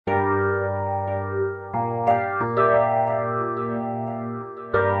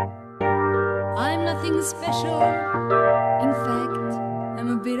nothing special. In fact, I'm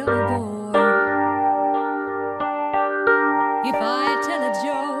a bit of a bore. If I tell a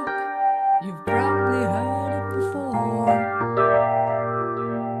joke, you've probably heard it before.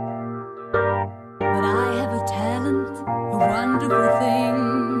 But I have a talent, a wonderful thing,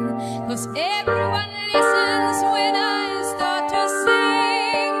 'cause everyone listens when I start to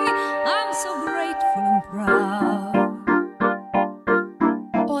sing. I'm so grateful and proud.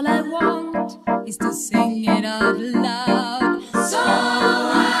 All I want is to sing it out loud. So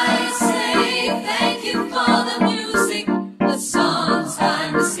I say thank you for the music, the songs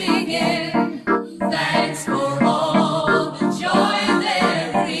I'm singing. Thanks for all the joy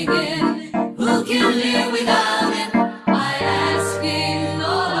they're bringing. Who can live without it? I ask in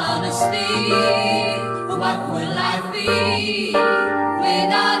all honesty. What will life be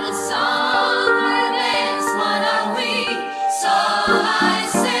without a song? And dance, what are we? So I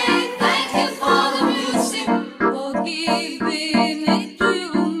say thank you for the music, for giving it to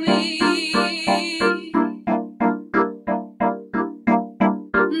me.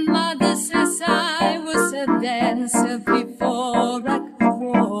 Mother says I was a dancer before I could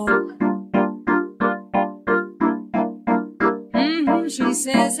walk. She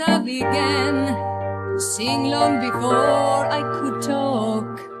says I began to sing long before I could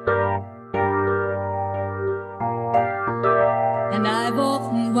talk. And I've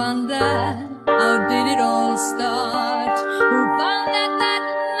often wondered, how did it all start? Who found that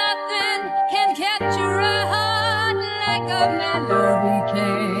nothing can capture a heart like a melody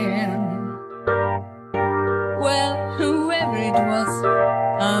can? Well, whoever it was,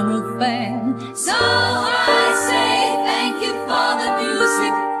 I'm a fan. So I say thank you for the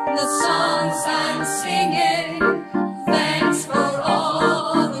music, the songs I'm singing. Thanks for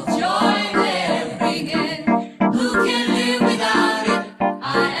all the joy they're bringing. Who can live without it?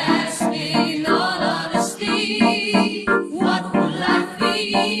 I ask in all honesty. What would life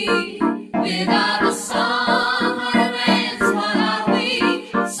be without a song or a dance? What are we?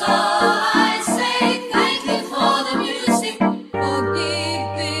 So I say thank you for the music, for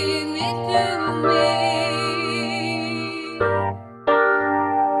giving it to me.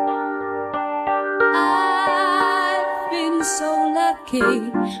 I've been so lucky.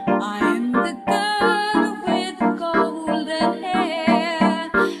 I'm the girl with golden hair.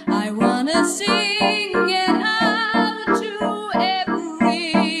 I wanna sing it out to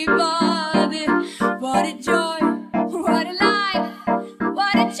everybody. What a joy, what a life,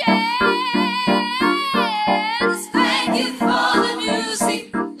 what a chance. Thank you for the music,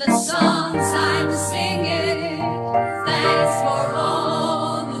 the songs I'm singing. Thanks for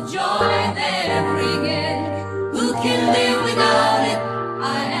all the joy they're bringing. Who can live without it?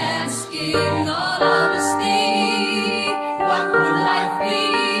 I ask you.